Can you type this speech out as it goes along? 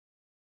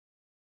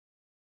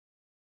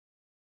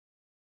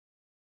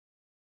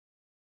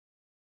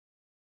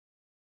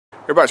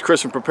Everybody's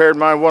Chris from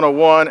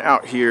Preparedmind101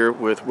 out here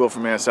with Will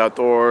from Man's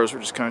Outdoors. We're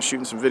just kind of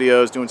shooting some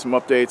videos, doing some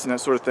updates and that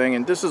sort of thing.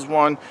 And this is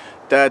one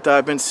that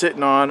I've been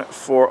sitting on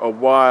for a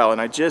while,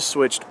 and I just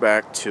switched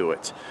back to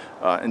it.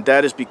 And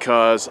that is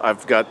because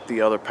I've got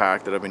the other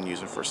pack that I've been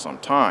using for some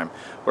time.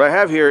 What I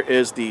have here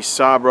is the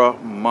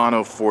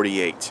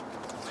Sabra-Gear.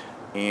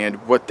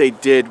 And what they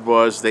did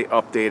was they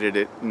updated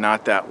it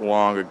not that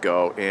long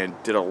ago and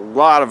did a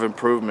lot of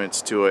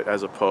improvements to it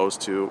as opposed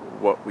to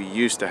what we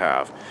used to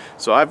have.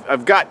 So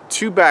I've got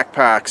two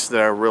backpacks that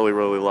I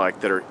really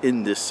like that are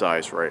in this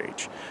size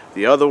range.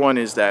 The other one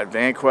is that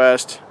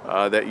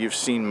VanQuest that you've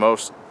seen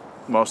most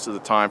of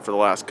the time for the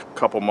last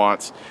couple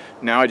months.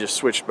 Now I just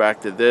switched back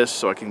to this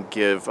so I can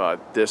give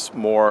this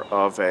more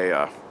of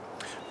a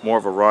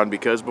run,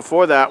 because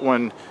before that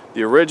one,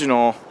 the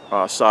original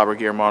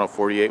Sabra-Gear Mono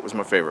 48 was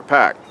my favorite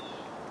pack.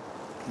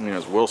 You know,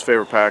 it's Will's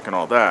favorite pack and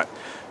all that.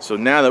 So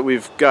now that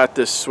we've got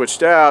this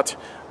switched out,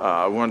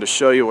 I wanted to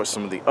show you what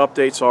some of the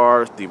updates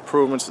are, the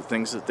improvements, the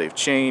things that they've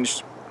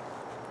changed.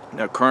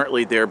 Now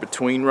currently they're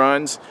between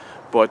runs,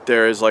 but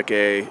there is like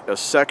a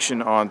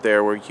section on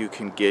there where you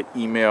can get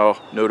email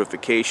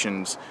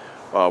notifications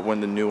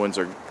when the new ones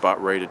are about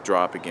ready to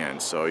drop again,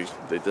 so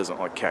it doesn't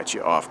like catch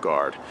you off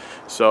guard.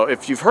 So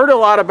if you've heard a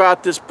lot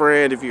about this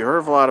brand, if you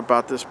heard a lot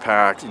about this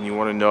pack, and you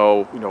want to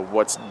know,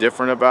 what's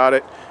different about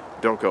it,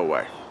 don't go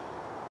away.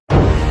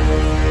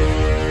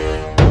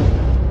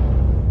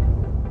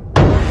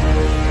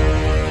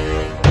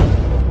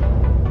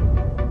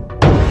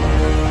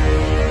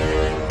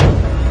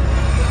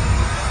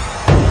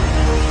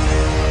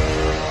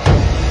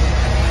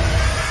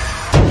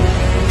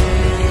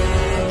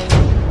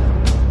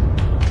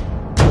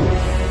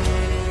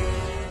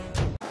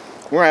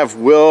 We're going to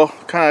have Will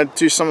kind of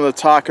do some of the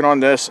talking on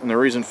this, and the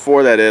reason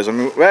for that is,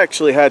 we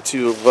actually had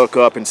to look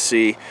up and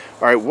see,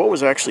 all right, what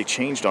was actually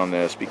changed on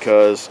this,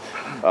 because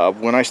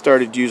when I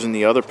started using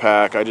the other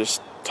pack, I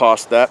just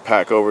tossed that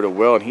pack over to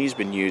Will, and he's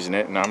been using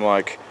it, and I'm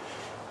like,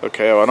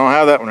 okay, well, I don't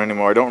have that one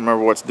anymore. I don't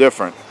remember what's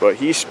different, but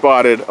he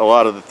spotted a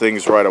lot of the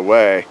things right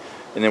away,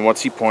 and then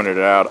once he pointed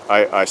it out,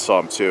 I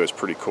saw them too. It's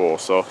pretty cool.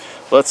 So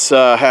let's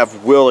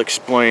have Will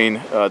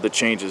explain the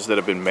changes that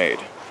have been made.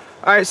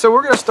 Alright, so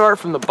we're going to start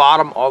from the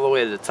bottom all the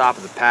way to the top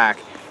of the pack.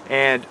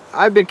 And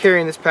I've been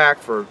carrying this pack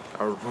for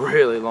a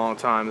really long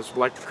time. It's,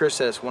 like Chris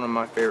said, it's one of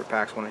my favorite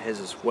packs, one of his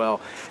as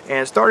well.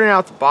 And starting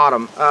out the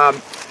bottom,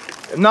 I'm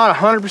not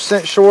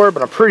 100% sure,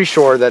 but I'm pretty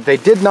sure that they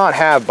did not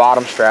have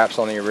bottom straps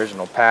on the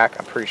original pack.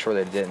 I'm pretty sure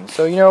they didn't.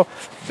 So,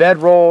 bed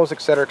rolls,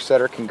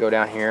 etc., can go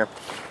down here.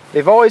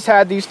 They've always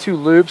had these two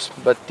loops,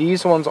 but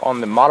these ones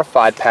on the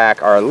modified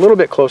pack are a little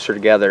bit closer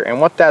together. And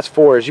what that's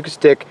for is you can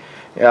stick,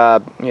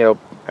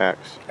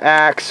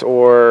 axe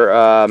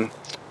or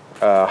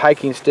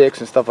hiking sticks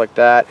and stuff like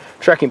that,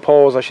 trekking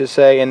poles I should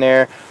say, in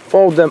there,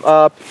 fold them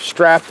up,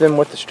 strap them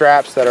with the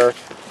straps that are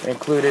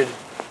included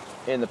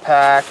in the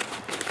pack,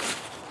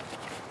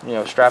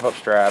 strap up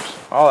straps,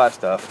 all that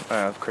stuff.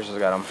 Chris has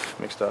got them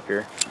mixed up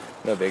here,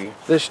 no biggie.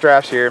 This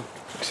straps here,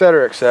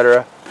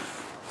 etc.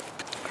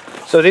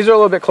 So these are a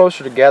little bit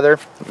closer together.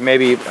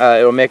 Maybe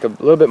it'll make a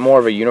little bit more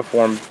of a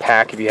uniform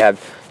pack if you have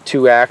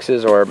two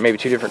axes or maybe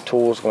two different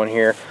tools going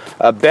here.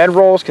 Bed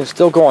rolls can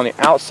still go on the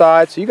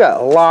outside, so you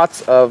got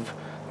lots of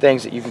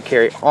things that you can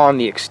carry on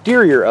the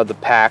exterior of the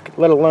pack,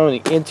 let alone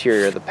the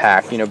interior of the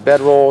pack. Bed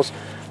rolls,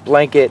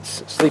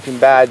 blankets, sleeping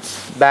bags,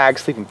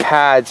 sleeping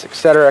pads,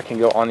 etc. can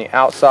go on the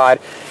outside,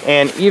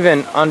 and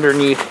even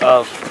underneath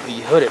of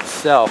the hood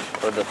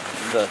itself, or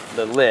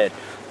the lid.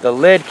 The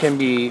lid can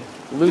be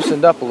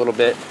loosened up a little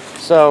bit,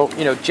 so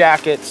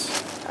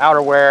jackets,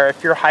 outerwear,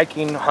 if you're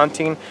hiking,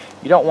 hunting,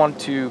 you don't want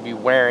to be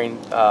wearing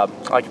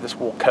like this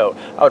wool coat.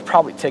 I would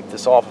probably take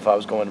this off if I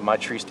was going to my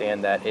tree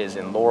stand that is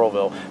in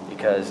Laurelville,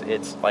 because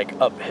it's like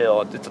uphill,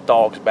 it's a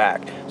dog's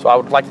back. So I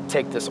would like to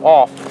take this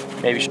off,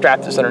 maybe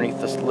strap this underneath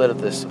this lid of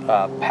this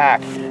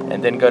pack,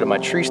 and then go to my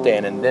tree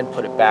stand and then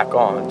put it back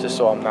on, just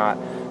so I'm not,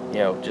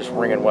 just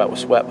wringing wet with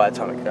sweat by the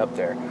time I get up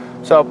there.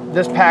 So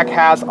this pack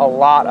has a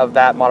lot of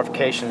that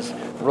modifications,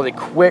 really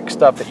quick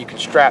stuff that you can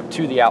strap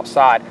to the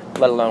outside,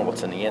 let alone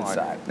what's in the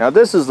inside. Now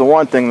this is the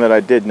one thing that I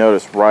did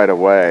notice right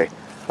away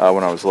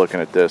when I was looking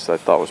at this, I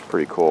thought was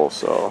pretty cool.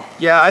 So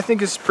yeah, I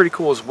think it's pretty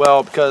cool as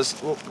well, because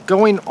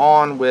going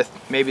on with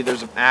maybe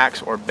there's an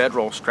axe or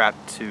bedroll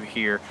strapped to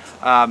here,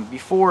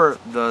 before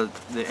the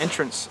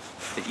entrance,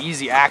 the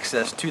easy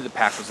access to the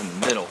pack was in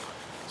the middle.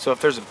 So if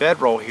there's a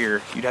bedroll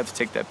here, you'd have to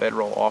take that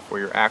bedroll off or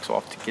your axe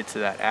off to get to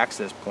that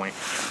access point.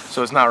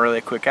 So it's not really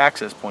a quick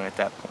access point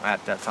at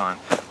that time.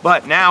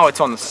 But now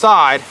it's on the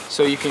side,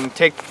 so you can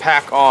take the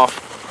pack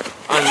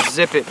off,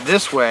 unzip it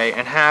this way,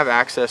 and have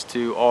access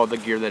to all the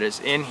gear that is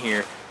in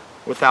here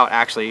without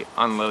actually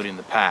unloading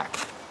the pack.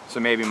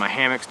 So maybe my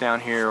hammock's down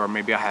here, or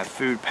maybe I have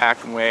food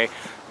packed away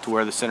to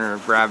where the center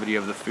of gravity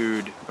of the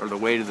food, or the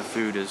weight of the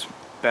food, is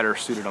better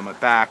suited on my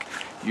back.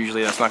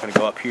 Usually that's not going to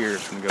go up here,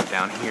 it's going to go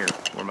down here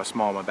where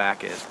my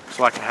back is.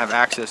 So I can have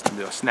access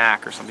to a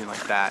snack or something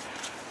like that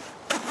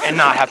and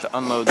not have to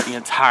unload the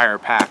entire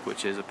pack,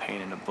 which is a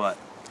pain in the butt.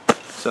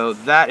 So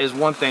that is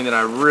one thing that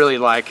I really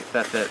like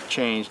that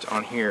changed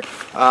on here.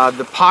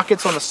 The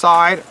pockets on the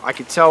side, I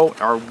could tell,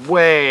 are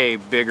way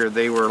bigger.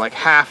 They were like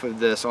half of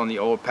this on the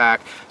old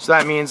pack. So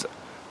that means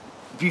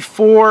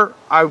before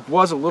I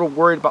was a little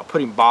worried about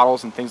putting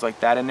bottles and things like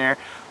that in there.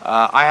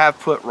 I have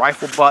put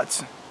rifle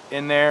butts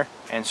in there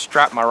and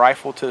strapped my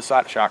rifle to the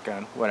side,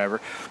 shotgun,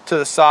 whatever, to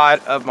the side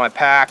of my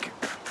pack.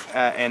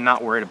 And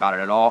not worried about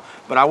it at all.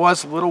 But I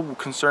was a little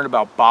concerned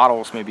about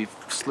bottles maybe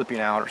slipping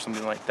out or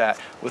something like that.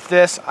 With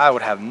this, I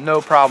would have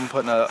no problem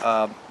putting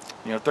a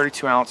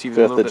 32 ounce, even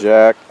a little bit.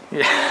 Jack.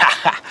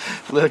 Yeah,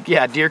 look,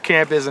 yeah, deer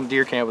camp isn't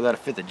deer camp without a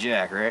 5th of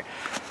Jack, right?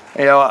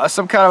 You know,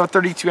 some kind of a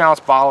 32 ounce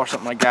bottle or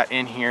something like that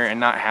in here and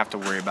not have to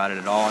worry about it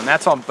at all. And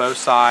that's on both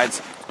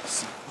sides.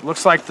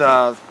 Looks like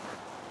they're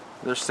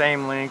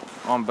same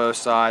length on both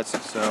sides,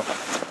 so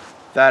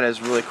that is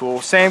really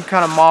cool. Same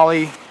kind of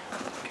MOLLE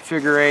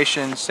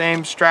configuration,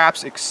 same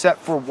straps except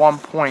for one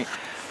point.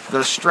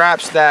 The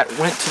straps that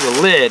went to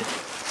the lid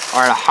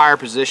are at a higher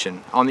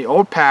position. On the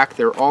old pack,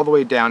 they're all the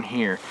way down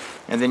here,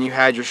 and then you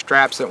had your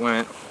straps that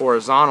went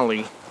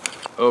horizontally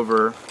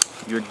over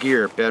your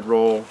gear,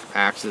 bedroll,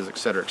 axes,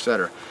 etc.,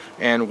 etc.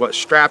 And what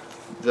strapped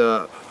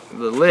the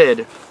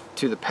lid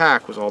to the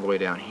pack was all the way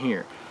down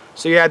here.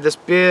 So you had this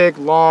big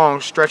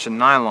long stretch of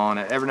nylon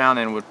that every now and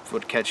then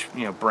would catch,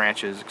 you know,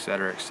 branches,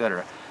 etc.,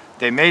 etc.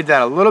 They made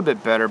that a little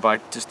bit better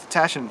by just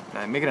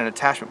making an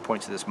attachment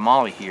point to this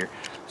MOLLE here,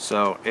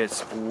 so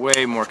it's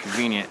way more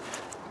convenient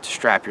to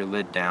strap your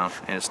lid down,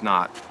 and it's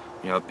not,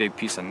 you know, a big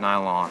piece of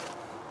nylon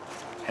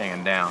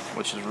hanging down,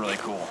 which is really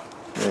cool.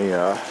 They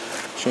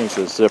changed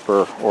the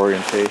zipper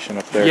orientation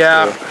up there.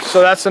 Yeah, too.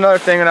 So that's another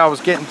thing that I was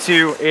getting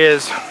to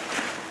is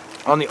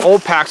on the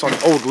old packs, on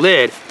the old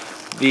lid,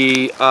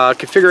 the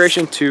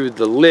configuration to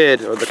the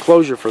lid, or the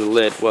closure for the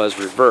lid, was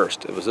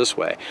reversed. It was this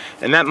way,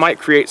 and that might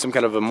create some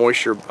kind of a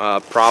moisture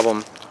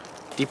problem,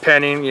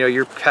 depending, you know,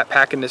 you're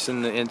packing this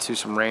into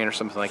some rain or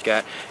something like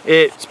that.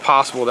 It's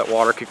possible that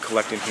water could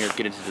collect in here,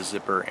 get into the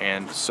zipper,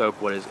 and soak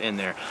what is in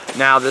there.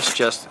 Now this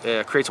just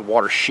creates a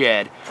water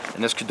shed,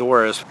 and this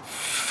Kedora is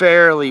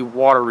fairly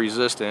water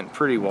resistant,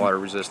 pretty water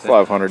resistant.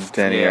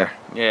 510 yeah.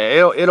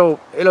 Yeah, it'll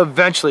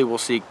eventually will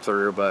seep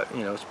through, but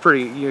you know, it's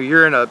pretty,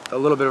 you're in a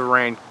little bit of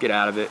rain, get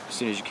out of it as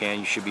soon as you can,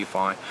 you should be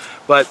fine.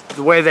 But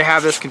the way they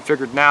have this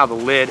configured now, the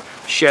lid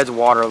sheds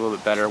water a little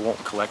bit better, won't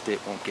collect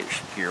it, won't get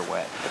your gear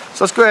wet.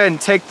 So let's go ahead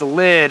and take the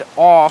lid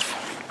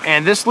off,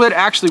 and this lid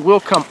actually will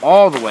come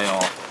all the way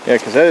off. Yeah,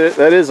 because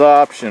that is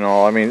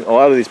optional. I mean, a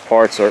lot of these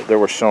parts that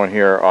we're showing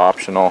here are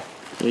optional.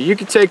 You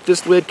can take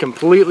this lid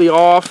completely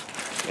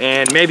off,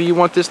 and maybe you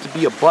want this to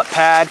be a butt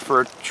pad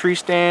for a tree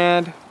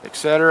stand,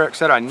 etc.,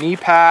 etc., a knee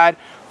pad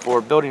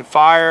for building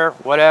fire,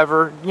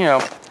 whatever, you know,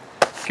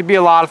 it could be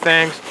a lot of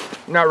things.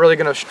 You're not really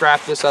going to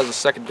strap this as a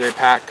secondary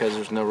pack because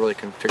there's no really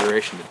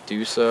configuration to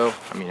do so.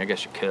 I mean, I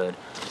guess you could.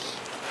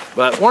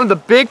 But one of the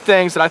big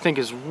things that I think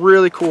is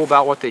really cool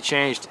about what they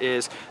changed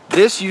is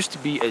this used to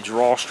be a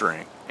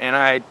drawstring,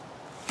 and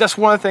that's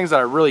one of the things that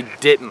I really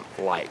didn't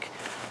like.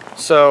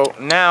 So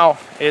now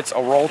it's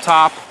a roll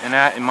top, and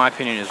that, in my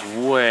opinion, is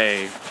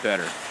way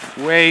better,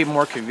 way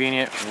more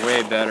convenient,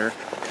 way better.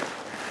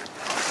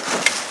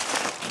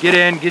 Get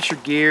in, get your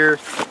gear,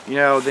 you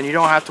know, then you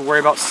don't have to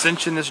worry about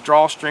cinching this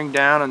drawstring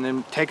down and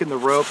then taking the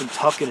rope and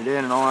tucking it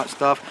in and all that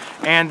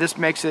stuff. And this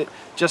makes it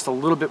just a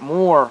little bit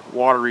more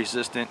water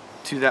resistant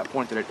to that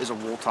point that it is a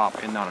roll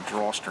top and not a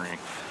drawstring.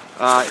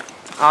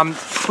 I'm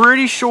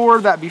pretty sure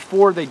that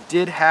before they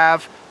did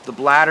have the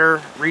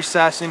bladder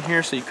recess in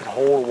here so you could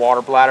hold a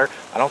water bladder.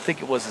 I don't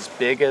think it was as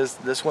big as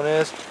this one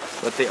is,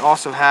 but they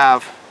also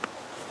have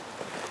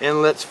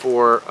inlets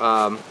for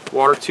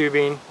water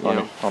tubing,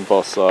 on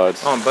both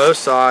sides. On both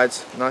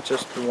sides, not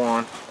just the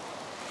one.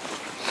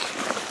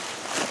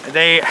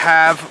 They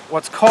have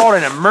what's called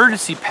an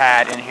emergency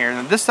pad in here.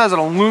 And this has an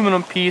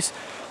aluminum piece,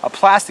 a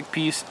plastic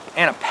piece,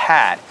 and a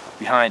pad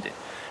behind it.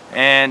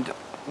 And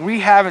we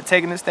haven't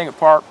taken this thing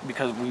apart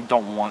because we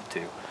don't want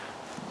to.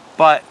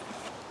 But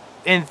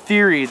in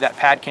theory, that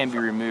pad can be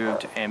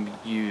removed and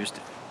used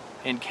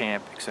in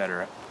camp,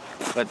 etc.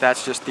 But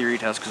that's just theory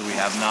test because we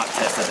have not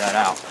tested that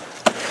out.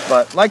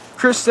 But like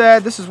Chris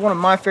said, this is one of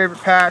my favorite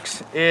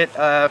packs. It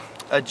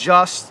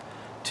adjusts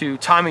to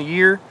time of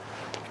year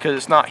because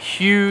it's not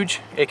huge.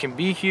 It can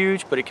be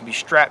huge, but it can be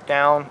strapped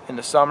down in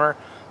the summer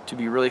to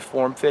be really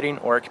form-fitting,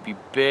 or it can be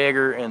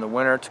bigger in the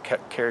winter to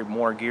carry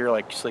more gear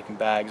like sleeping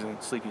bags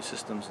and sleeping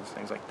systems and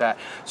things like that.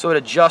 So it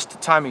adjusts to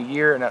time of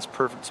year, and that's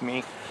perfect to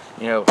me.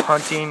 You know,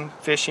 hunting,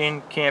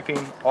 fishing,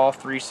 camping, all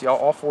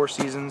four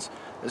seasons.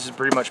 This is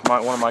pretty much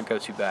one of my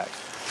go-to bags.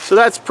 So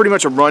that's pretty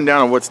much a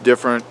rundown of what's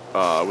different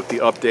with the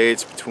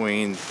updates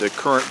between the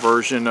current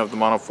version of the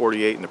Mono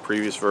 48 and the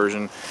previous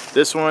version.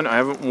 This one, I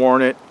haven't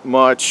worn it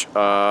much.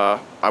 I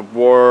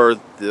wore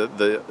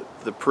the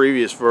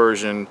previous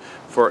version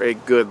for a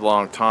good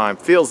long time.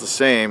 Feels the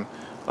same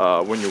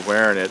when you're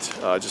wearing it,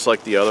 just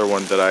like the other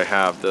one that I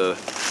have. The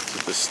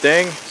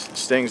Sting.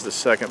 Sting's the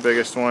second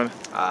biggest one.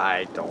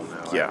 I don't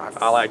know. Yeah.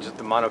 I like just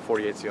the Mono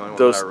 48's the only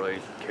one that I really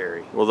care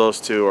carry. Well,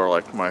 those two are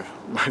like my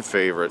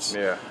favorites.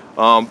 Yeah.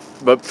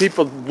 But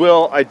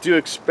I do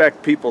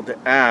expect people to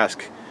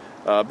ask,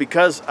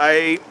 because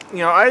I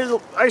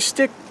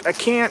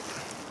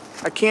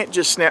can't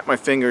just snap my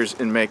fingers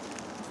and make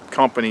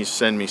companies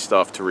send me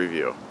stuff to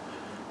review.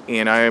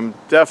 And I am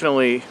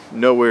definitely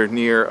nowhere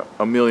near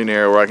a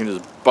millionaire where I can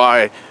just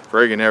buy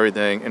friggin'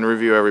 everything and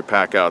review every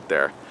pack out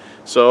there.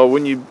 So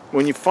when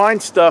you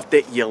find stuff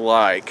that you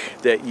like,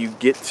 that you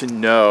get to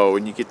know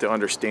and you get to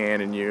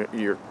understand and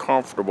you're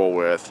comfortable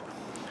with,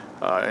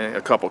 and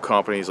a couple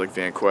companies like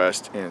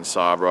VanQuest and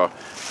Sabra,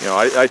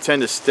 I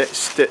tend to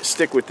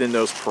stick within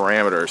those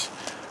parameters.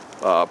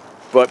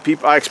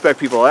 But I expect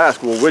people to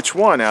ask, well, which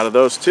one out of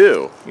those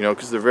two?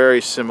 Because they're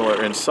very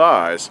similar in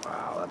size.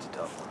 Wow, that's a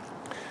tough one.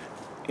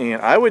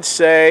 And I would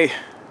say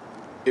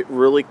it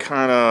really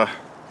kind of,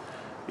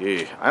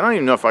 I don't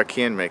even know if I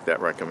can make that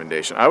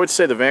recommendation. I would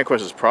say the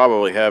VanQuest is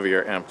probably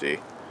heavier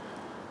empty.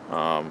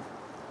 I'll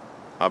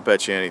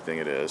bet you anything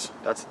it is.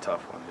 That's a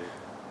tough one, dude.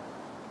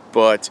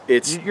 But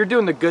it's... You're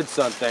doing the good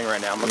son thing right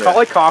now.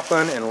 Macaulay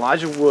Coughlin and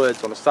Elijah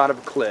Woods on the side of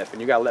a cliff,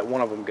 and you got to let one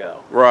of them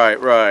go.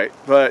 Right.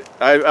 But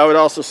I would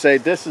also say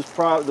this is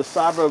the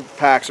Sabra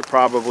packs are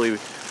probably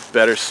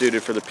better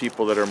suited for the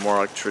people that are more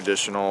like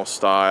traditional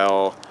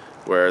style,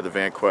 where the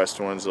VanQuest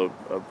one's a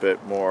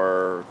bit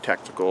more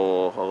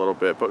technical a little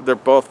bit. But they're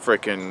both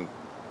freaking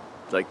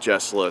like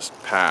Jessless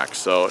packs,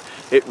 so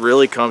it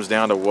really comes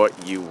down to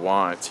what you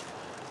want.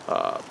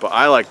 But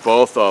I like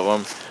both of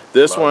them.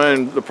 This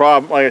one, the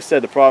problem, like I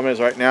said, the problem is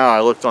right now,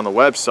 I looked on the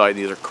website,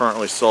 these are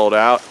currently sold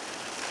out.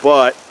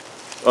 But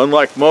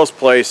unlike most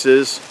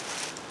places,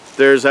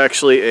 there's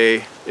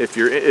actually if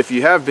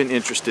you have been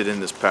interested in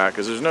this pack,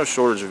 because there's no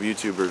shortage of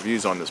YouTube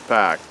reviews on this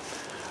pack,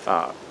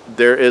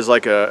 there is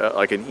like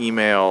an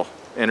email.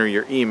 Enter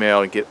your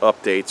email and get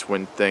updates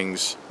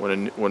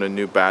when a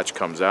new batch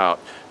comes out,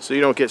 so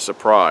you don't get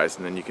surprised,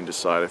 and then you can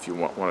decide if you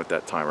want one at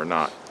that time or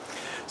not.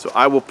 So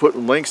I will put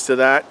links to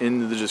that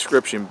in the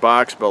description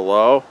box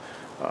below.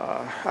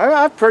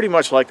 I've pretty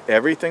much liked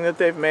everything that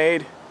they've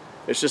made.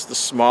 It's just the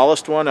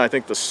smallest one, I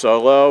think the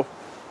Solo,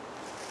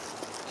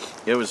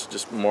 it was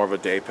just more of a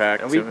day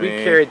pack to me. We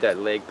carried that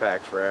leg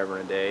pack forever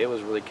and a day. It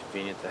was really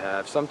convenient to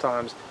have.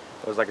 Sometimes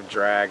it was like a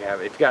drag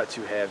if you got it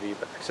too heavy,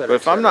 but et cetera, but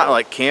if I'm not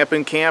like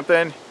camping,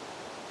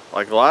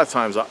 like a lot of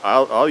times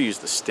I'll use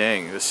the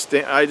Sting.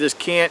 I just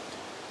can't.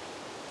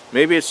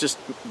 Maybe it's just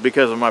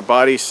because of my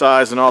body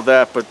size and all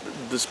that, but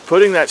just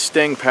putting that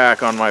Sting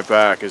pack on my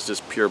back is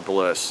just pure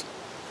bliss.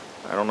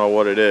 I don't know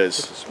what it is.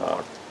 It's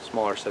a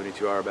smaller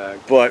 72-hour bag.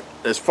 But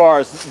as far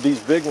as these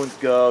big ones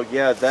go,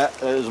 yeah,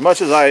 that as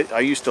much as I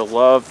used to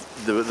love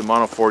the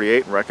Mono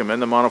 48 and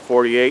recommend the Mono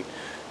 48,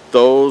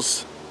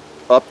 those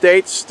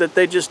updates that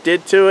they just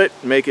did to it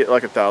make it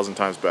like 1,000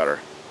 times better.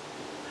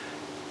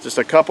 Just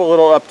a couple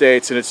little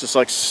updates, and it's just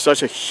like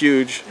such a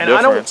huge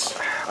difference.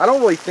 I don't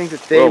really think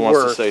that they Will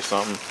wants to say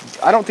something.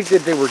 I don't think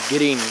that they were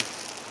getting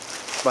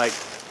like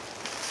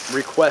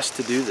requests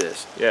to do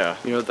this. Yeah.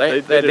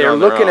 They're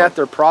looking at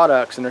their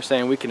products and they're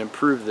saying we can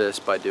improve this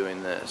by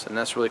doing this, and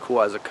that's really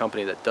cool as a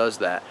company that does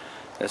that.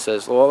 And it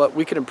says, well,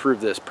 we can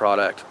improve this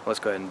product. Let's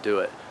go ahead and do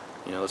it.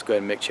 Let's go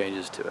ahead and make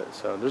changes to it.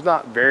 So there's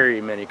not very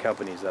many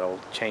companies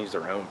that'll change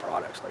their own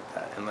products like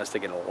that unless they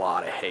get a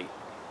lot of hate.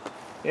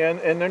 Yeah,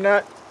 and they're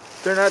not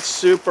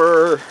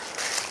super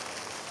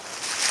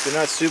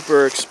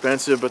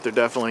expensive, but they're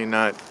definitely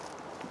not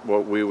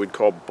what we would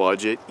call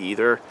budget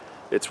either.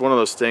 It's one of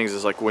those things,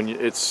 is like when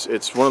it's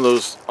one of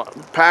those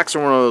packs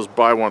are one of those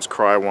buy once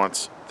cry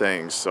once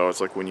things. So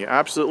it's like when you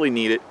absolutely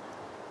need it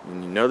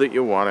and you know that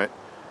you want it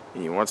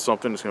and you want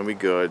something that's going to be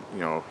good,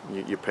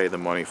 you pay the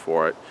money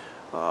for it.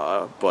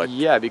 But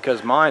yeah,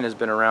 because mine has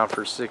been around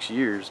for 6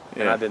 years,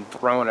 and I've been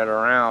throwing it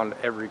around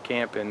every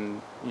camp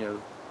in the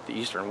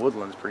eastern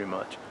woodlands pretty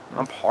much.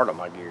 I'm part of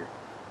my gear.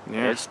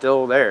 Yeah, it's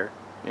still there.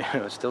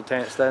 It still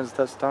stands the test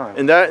of time.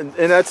 And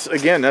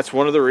that's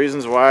one of the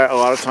reasons why a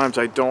lot of times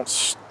I don't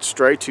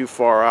stray too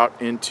far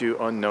out into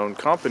unknown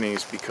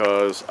companies,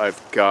 because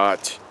I've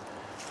got,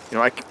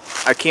 I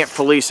can't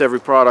police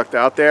every product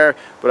out there,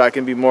 but I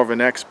can be more of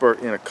an expert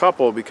in a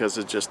couple because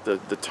it's just the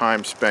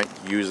time spent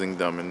using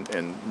them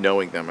and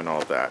knowing them and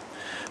all that.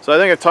 So I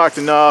think I've talked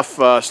enough,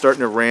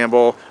 starting to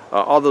ramble.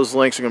 All those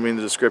links are going to be in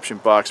the description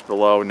box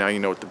below. Now you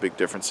know what the big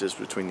difference is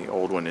between the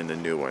old one and the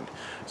new one.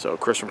 So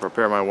Chris from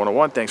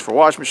Preparedmind101, thanks for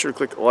watching. Be sure to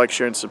click like,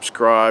 share, and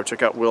subscribe.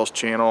 Check out Will's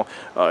channel.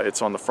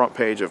 It's on the front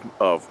page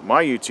of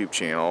my YouTube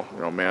channel,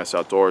 Manus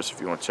Outdoors,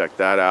 if you want to check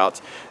that out.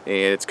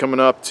 And it's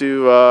coming up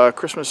to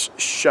Christmas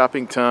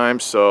shopping time,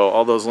 so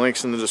all those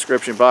links in the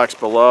description box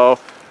below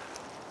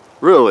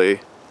really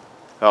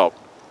help.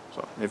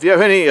 So if you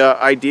have any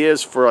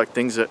ideas for like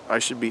things that I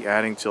should be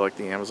adding to like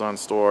the Amazon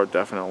store,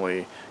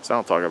 definitely, because I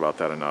don't talk about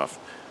that enough.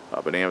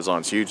 But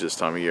Amazon's huge this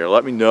time of year.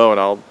 Let me know and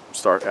I'll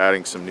start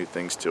adding some new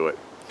things to it.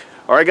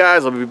 Alright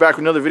guys, I'll be back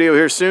with another video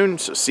here soon,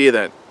 so see you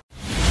then.